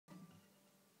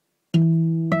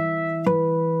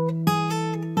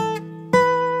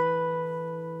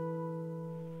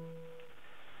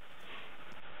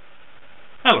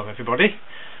everybody.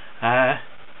 A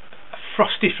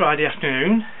frosty Friday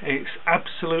afternoon. It's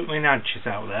absolutely nadges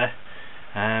out there,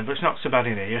 but it's not so bad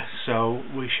in here, so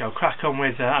we shall crack on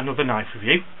with another knife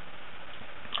review.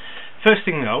 First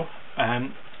thing though,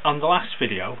 on the last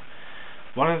video,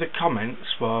 one of the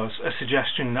comments was a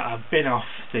suggestion that I bin off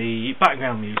the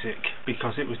background music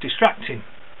because it was distracting.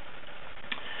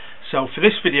 So for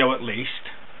this video at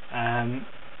least,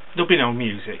 there'll be no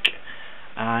music,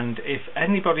 and if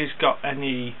anybody's got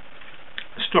any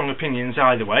strong opinions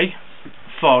either way,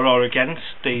 for or against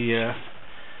the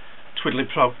twiddly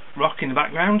prog rock in the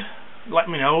background, let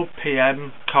me know.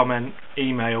 PM, comment,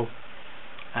 email,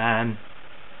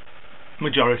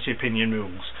 majority opinion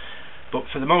rules. But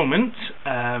for the moment,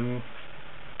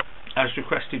 as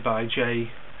requested by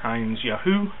J Hines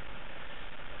Yahoo,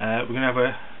 we're going to have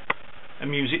a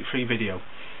music free video.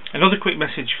 Another quick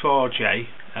message for Jay.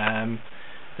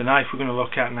 The knife we're going to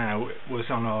look at now was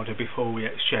on order before we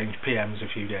exchanged PMs a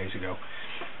few days ago.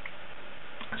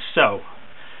 So,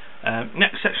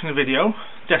 next section of the video,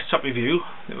 desktop review,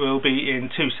 it will be in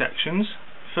two sections.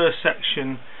 First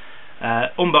section,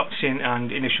 unboxing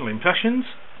and initial impressions,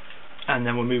 and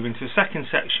then we'll move into the second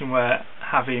section where,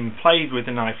 having played with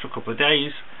the knife for a couple of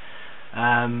days,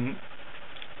 I'll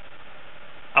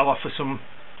offer some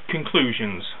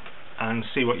conclusions and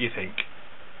see what you think.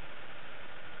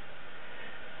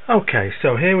 Okay,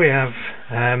 so here we have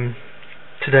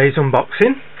today's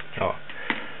unboxing, or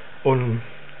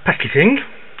unpacketing,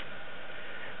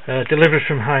 delivered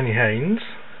from Heine Haynes.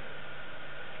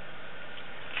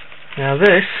 Now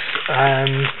this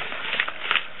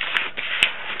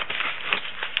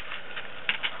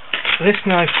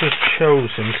knife was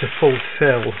chosen to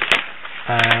fulfill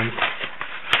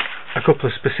a couple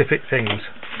of specific things.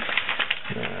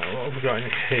 What have we got in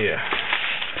here?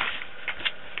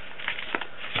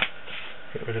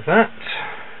 Get rid of that.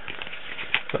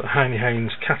 Got the Heine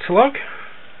Haynes catalogue,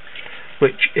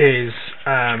 which is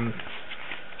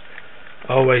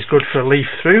always good for a leaf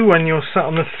through when you're sat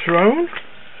on the throne.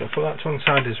 So I'll put that to one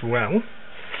side as well.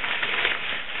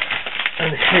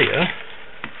 And here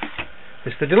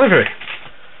is the delivery.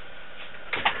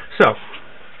 So,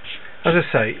 as I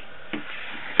say,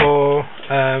 for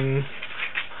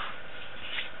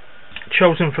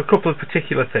chosen for a couple of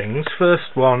particular things.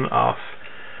 First one off,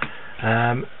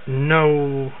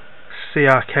 no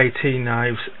CRKT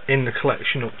knives in the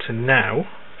collection up to now,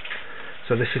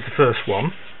 so this is the first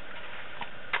one.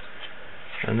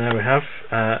 And there we have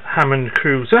Hammond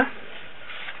Cruiser,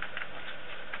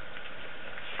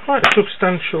 quite a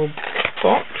substantial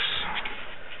box.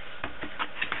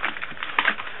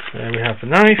 There we have the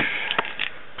knife,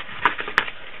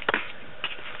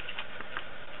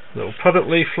 little product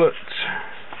leaflet,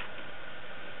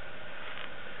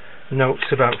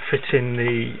 notes about fitting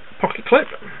the pocket clip,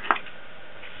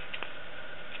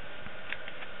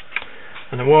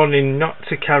 and a warning not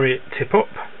to carry it tip up,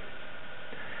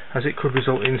 as it could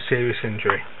result in serious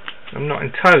injury. I'm not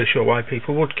entirely sure why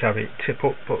people would carry it tip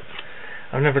up, but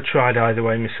I've never tried either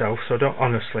way myself, so I don't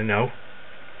honestly know.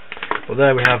 But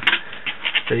there we have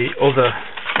the other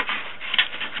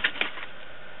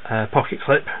pocket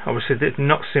clip. Obviously they're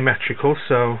not symmetrical,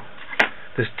 so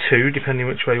there's two depending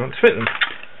which way you want to fit them.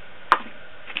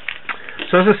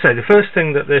 So as I say, the first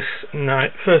thing that this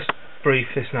knife, first brief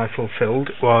this knife fulfilled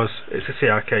was it's a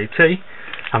CRKT.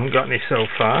 Haven't got any so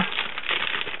far.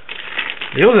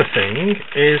 The other thing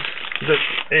is that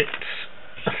it's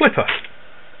a flipper.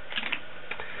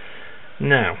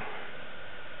 Now,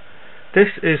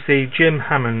 this is the Jim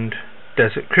Hammond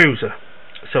Desert Cruiser,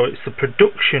 so it's the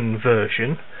production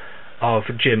version of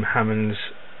Jim Hammond's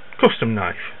custom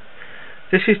knife.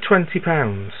 This is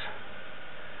 £20,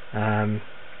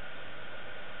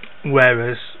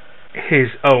 whereas his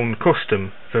own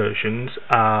custom versions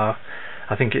are,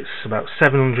 I think it's about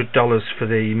 $700 for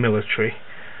the military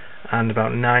and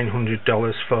about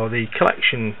 $900 for the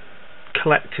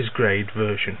collector's grade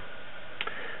version.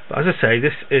 But as I say,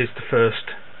 this is the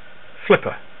first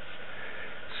flipper,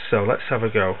 so let's have a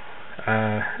go.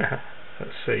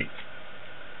 Let's see.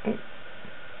 Oh.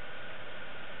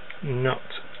 Not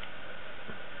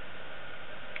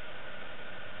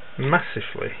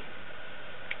massively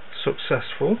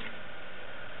successful.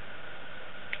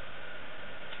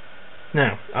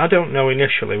 Now, I don't know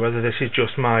initially whether this is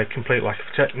just my complete lack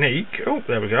of technique, oh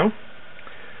there we go,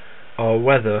 or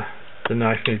whether the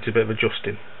knife needs a bit of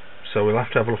adjusting, so we'll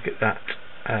have to have a look at that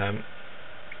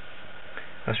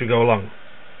as we go along.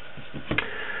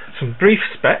 Some brief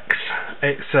specs.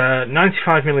 It's a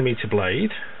 95mm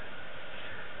blade,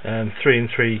 3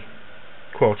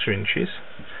 3/4 inches,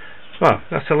 Well,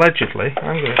 that's allegedly.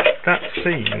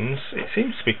 It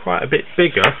seems to be quite a bit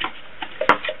bigger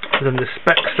than the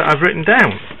specs that I've written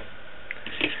down.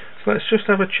 So let's just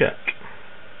have a check.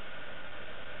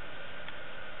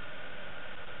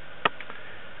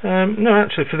 No,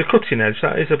 actually, for the cutting edge,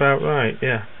 that is about right.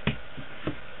 Yeah.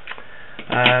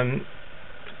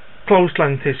 Closed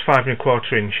length is 5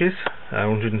 1/4 inches,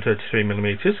 133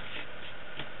 millimeters.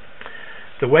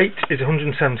 The weight is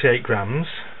 178 grams,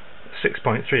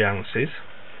 6.3 ounces,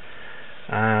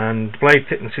 and blade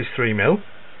thickness is 3 mm,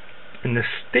 and the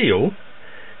steel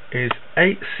is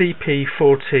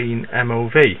 8CP14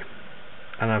 MOV,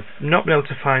 and I've not been able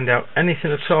to find out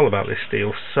anything at all about this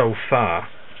steel so far.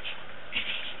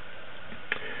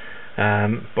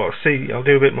 But I'll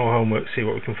do a bit more homework, see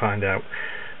what we can find out.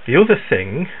 The other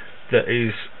thing that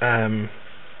is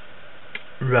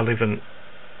relevant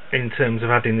in terms of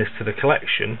adding this to the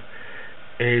collection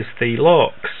is the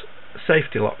locks,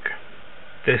 safety lock.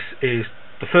 This is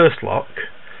the first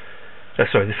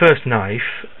the first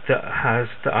knife that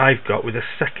I've got with a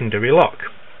secondary lock.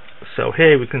 So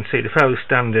here we can see the fairly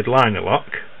standard liner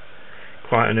lock,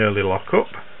 quite an early lock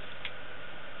up,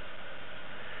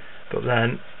 but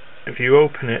then if you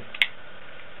open it,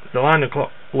 the liner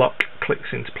lock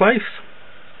clicks into place,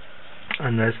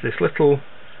 and there's this little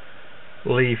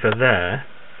lever there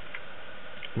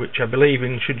which I believe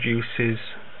introduces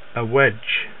a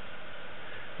wedge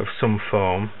of some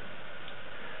form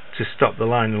to stop the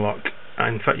liner lock.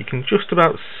 In fact, you can just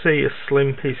about see a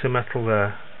slim piece of metal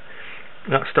there.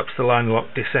 That stops the liner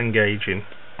lock disengaging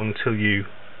until you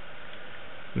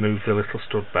move the little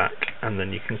stud back, and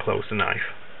then you can close the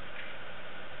knife.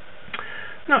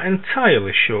 Not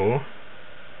entirely sure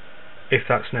if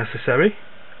that's necessary.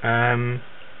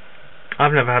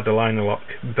 I've never had the liner lock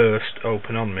burst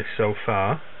open on me so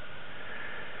far.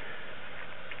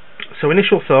 So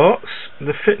initial thoughts,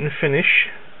 the fit and finish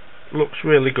looks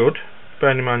really good,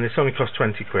 bearing in mind this only cost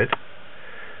 20 quid.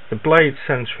 The blade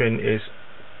centering is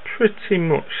pretty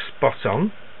much spot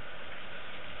on.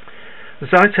 The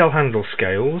Zytel handle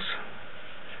scales,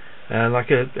 like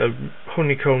a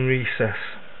honeycomb recess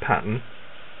pattern,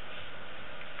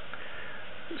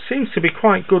 seems to be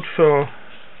quite good for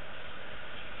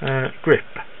grip.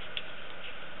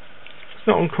 It's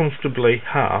not uncomfortably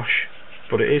harsh,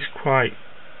 but it is quite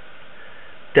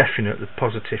definite, the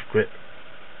positive grip.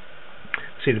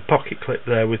 See the pocket clip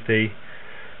there with the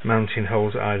mounting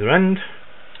holes at either end,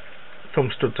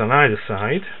 thumb studs on either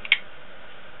side.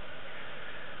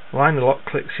 Liner lock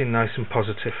clicks in nice and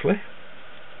positively.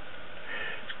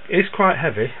 It is quite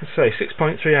heavy, I say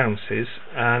 6.3 ounces,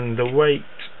 and the weight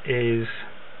is,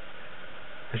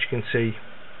 as you can see,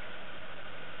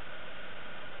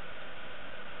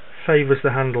 favours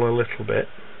the handle a little bit,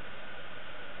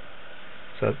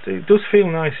 so it does feel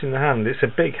nice in the hand. It's a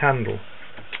big handle,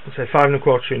 I'd say 5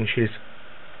 1/4 inches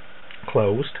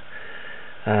closed.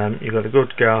 You've got a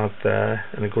good guard there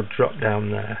and a good drop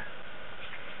down there,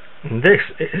 and this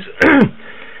is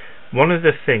one of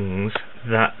the things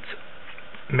that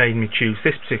made me choose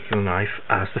this particular knife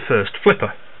as the first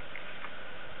flipper.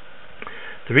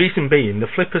 The reason being, the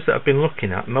flippers that I've been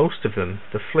looking at, most of them,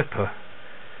 the flipper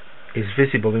is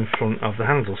visible in front of the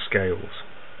handle scales,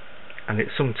 and it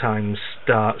sometimes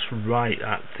starts right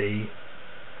at the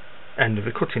end of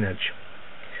the cutting edge,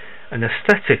 and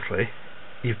aesthetically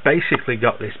you've basically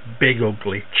got this big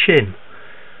ugly chin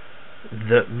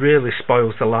that really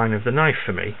spoils the line of the knife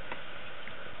for me.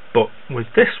 But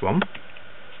with this one,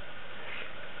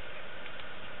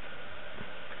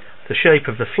 the shape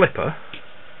of the flipper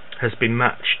has been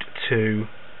matched to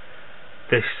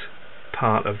this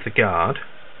part of the guard,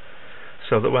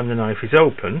 so that when the knife is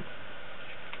open,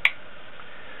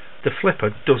 the flipper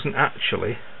doesn't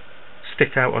actually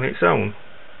stick out on its own,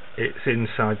 it's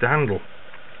inside the handle.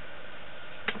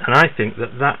 And I think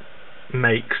that that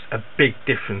makes a big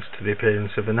difference to the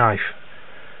appearance of the knife.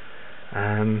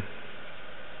 I'm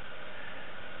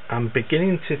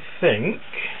beginning to think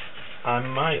I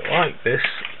might like this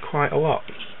quite a lot.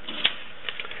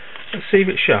 Let's see if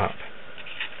it's sharp.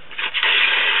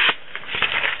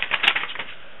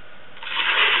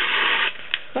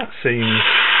 That seems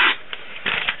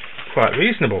quite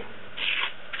reasonable.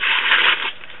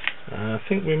 I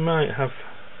think we might have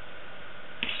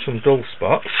some dull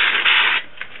spots,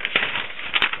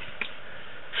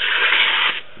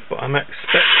 but I'm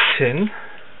expecting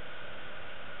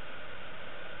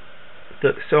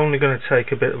that it's only going to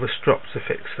take a bit of a strop to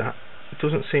fix that. It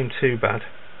doesn't seem too bad.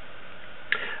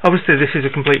 Obviously this is a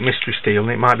complete mystery steel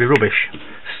and it might be rubbish,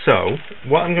 so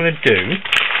what I'm going to do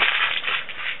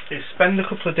is spend a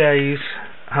couple of days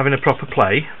having a proper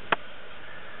play,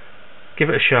 give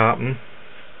it a sharpen,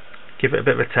 give it a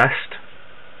bit of a test,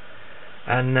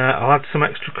 and I'll add some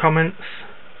extra comments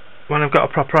when I've got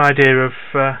a proper idea of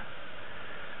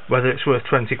whether it's worth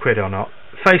 20 quid or not.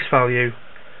 Face value,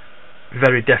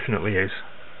 very definitely is.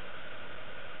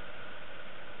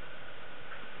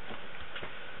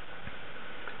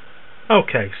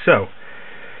 Okay, so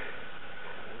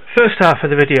first half of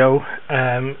the video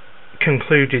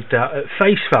concluded that at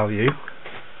face value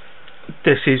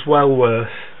this is well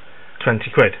worth 20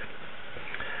 quid.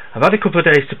 I've had a couple of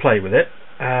days to play with it,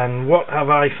 and what have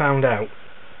I found out?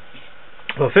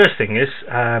 Well, first thing is,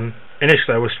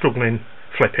 initially I was struggling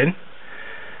flipping.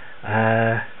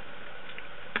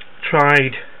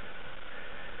 Tried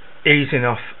easing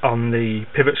off on the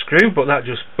pivot screw, but that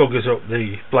just buggers up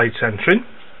the blade centering.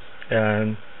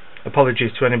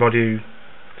 Apologies to anybody who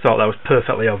thought that was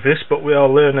perfectly obvious, but we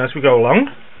all learn as we go along.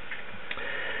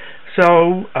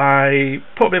 So I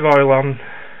put a bit of oil on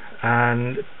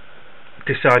and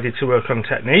decided to work on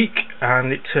technique,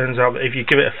 and it turns out that if you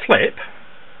give it a flick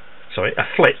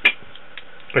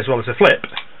as well as a flip,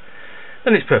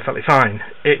 then it's perfectly fine.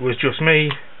 It was just me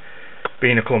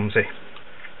being a clumsy,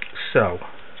 so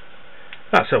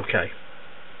that's okay.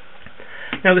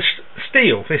 Now the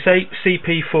steel, this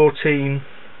CP14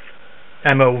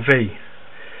 MOV,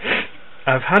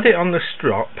 I've had it on the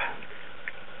strop,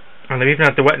 and I've even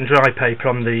had the wet and dry paper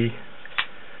on the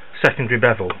secondary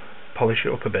bevel, polish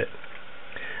it up a bit.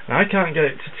 Now I can't get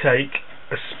it to take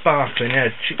a sparkling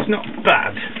edge. It's not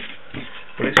bad,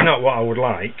 but it's not what I would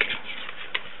like.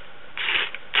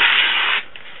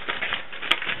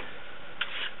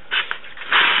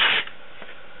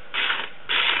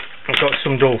 I've got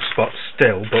some dull spots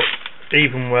still, but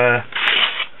even where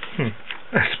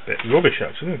that's a bit rubbish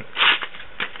actually, isn't it?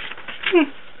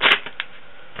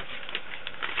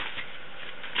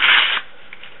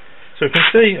 So you can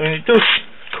see, I mean, it does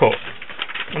cut,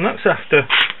 and that's after,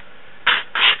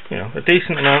 you know, a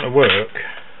decent amount of work.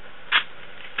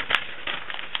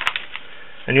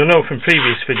 And you'll know from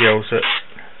previous videos that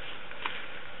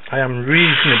I am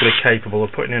reasonably capable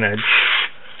of putting an edge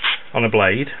on a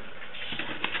blade,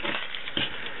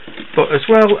 but as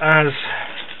well as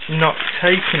not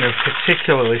taking a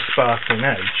particularly sparkling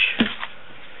edge,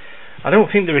 I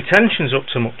don't think the retention's up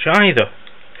to much either.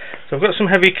 So I've got some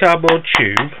heavy cardboard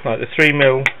tube, like the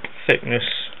 3mm thickness,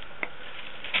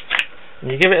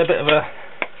 and you give it a bit of a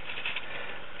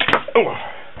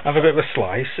have a bit of a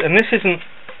slice, and this isn't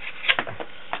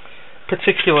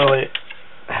particularly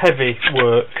heavy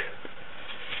work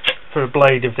for a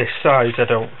blade of this size, I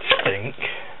don't think,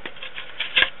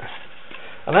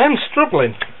 and I am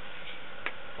struggling.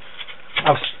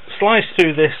 I've sliced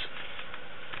through this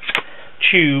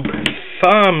tube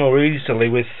far more easily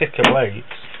with thicker blades.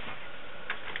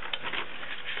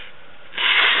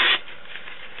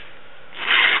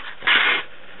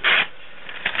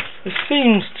 It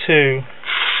seems to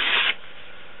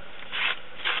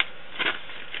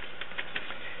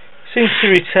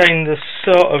retain the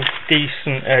sort of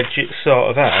decent edge it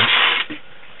sort of has,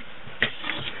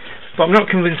 but I'm not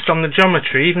convinced on the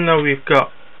geometry. Even though we've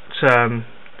got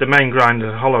the main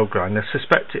grinder, the hollow grinder, I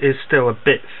suspect it is still a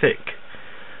bit thick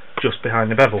just behind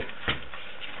the bevel.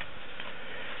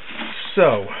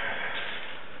 So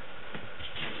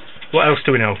what else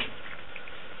do we know?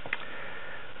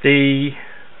 The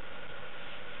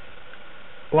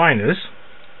liners,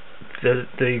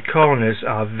 the corners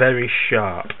are very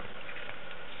sharp.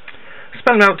 I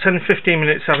spent about 10-15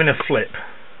 minutes having a flip,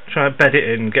 trying to bed it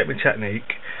in, get my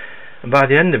technique, and by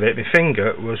the end of it my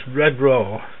finger was red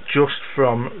raw just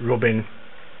from rubbing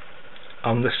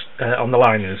on the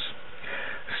liners.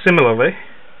 Similarly,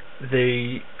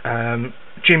 the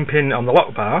gym pin on the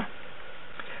lock bar,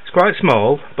 it's quite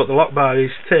small, but the lock bar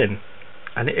is thin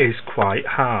and it is quite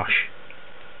harsh.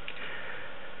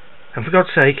 And for God's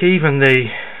sake, even the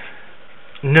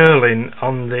knurling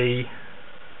on the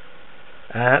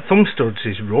thumb studs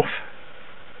is rough.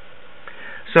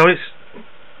 So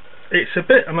it's a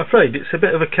bit, I'm afraid, it's a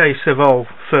bit of a case of all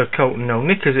fur coat and no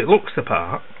knickers. It looks the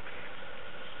part,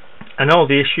 and all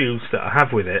the issues that I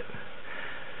have with it,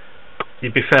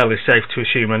 you'd be fairly safe to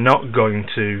assume are not going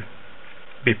to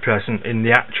be present in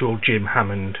the actual Jim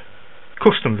Hammond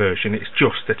custom version. It's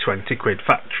just the 20 quid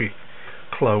factory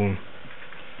clone.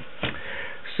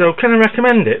 So can I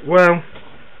recommend it? Well,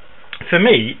 for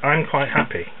me, I'm quite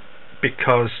happy,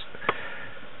 because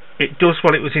it does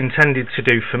what it was intended to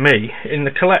do for me. In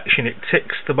the collection it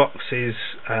ticks the boxes.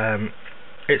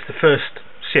 It's the first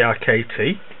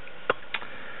CRKT,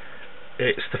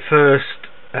 it's the first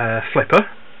flipper,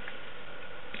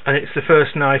 and it's the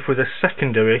first knife with a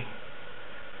secondary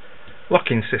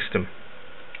locking system.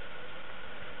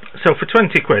 So for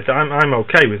 20 quid, I'm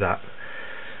okay with that.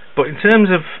 But in terms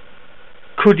of,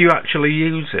 could you actually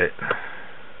use it?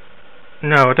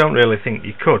 No, I don't really think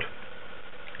you could.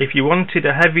 If you wanted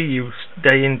a heavy use,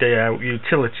 day in day out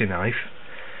utility knife,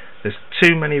 there's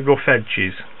too many rough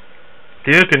edges.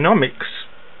 The ergonomics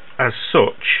as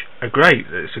such are great.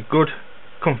 It's a good,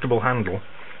 comfortable handle,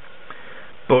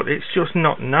 but it's just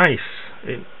not nice.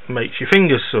 It makes your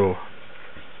fingers sore.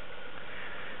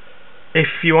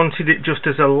 If you wanted it just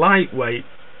as a lightweight,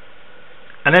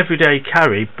 an everyday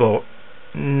carry but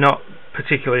not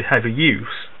particularly heavy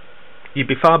use, you'd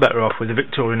be far better off with a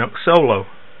Victorinox Solo,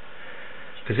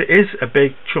 because it is a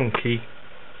big chunky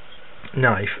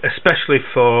knife, especially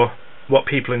for what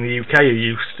people in the UK are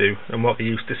used to and what they're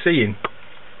used to seeing.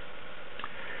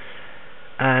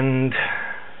 And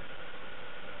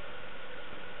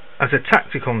as a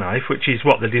tactical knife, which is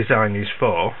what the design is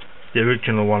for, the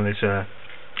original one is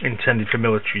intended for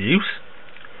military use,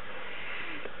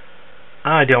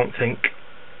 I don't think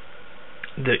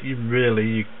that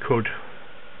you could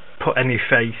put any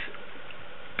faith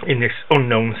in this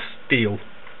unknown steel.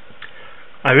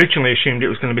 I originally assumed it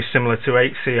was going to be similar to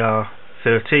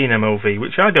CRKT MOV,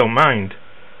 which I don't mind,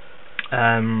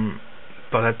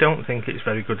 but I don't think it's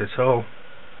very good at all.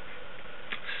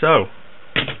 So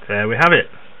there we have it.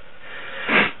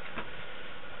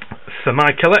 For my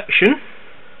collection,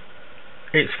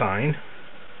 it's fine.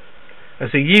 As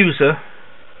a user,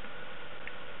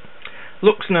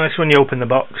 looks nice when you open the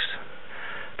box,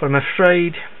 but I'm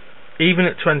afraid even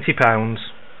at £20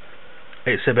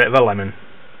 it's a bit of a lemon.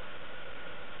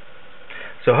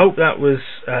 So I hope that was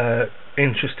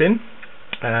interesting.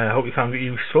 I hope you found it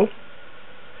useful.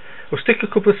 We'll stick a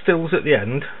couple of stills at the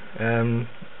end,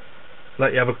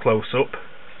 let you have a close up,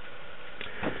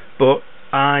 but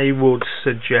I would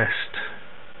suggest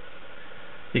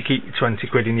you keep your 20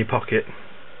 quid in your pocket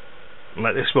and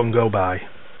let this one go by.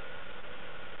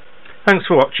 Thanks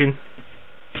for watching.